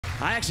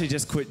I actually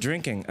just quit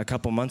drinking a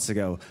couple months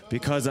ago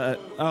because, oh,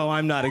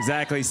 I'm not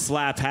exactly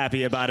slap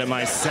happy about it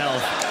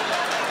myself.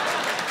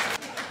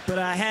 But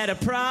I had a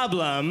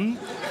problem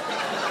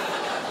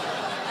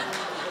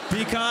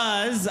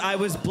because I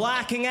was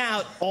blacking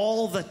out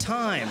all the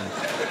time.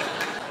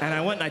 And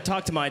I went and I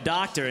talked to my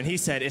doctor, and he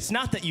said, it's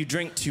not that you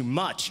drink too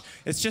much.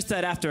 It's just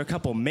that after a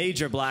couple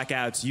major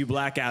blackouts, you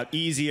black out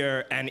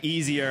easier and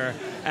easier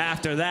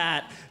after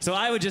that. So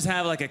I would just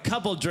have like a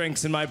couple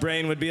drinks, and my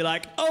brain would be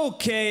like,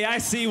 okay, I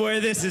see where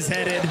this is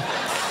headed.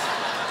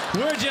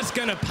 We're just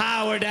gonna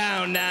power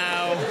down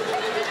now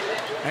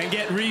and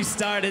get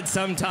restarted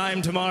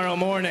sometime tomorrow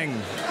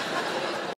morning.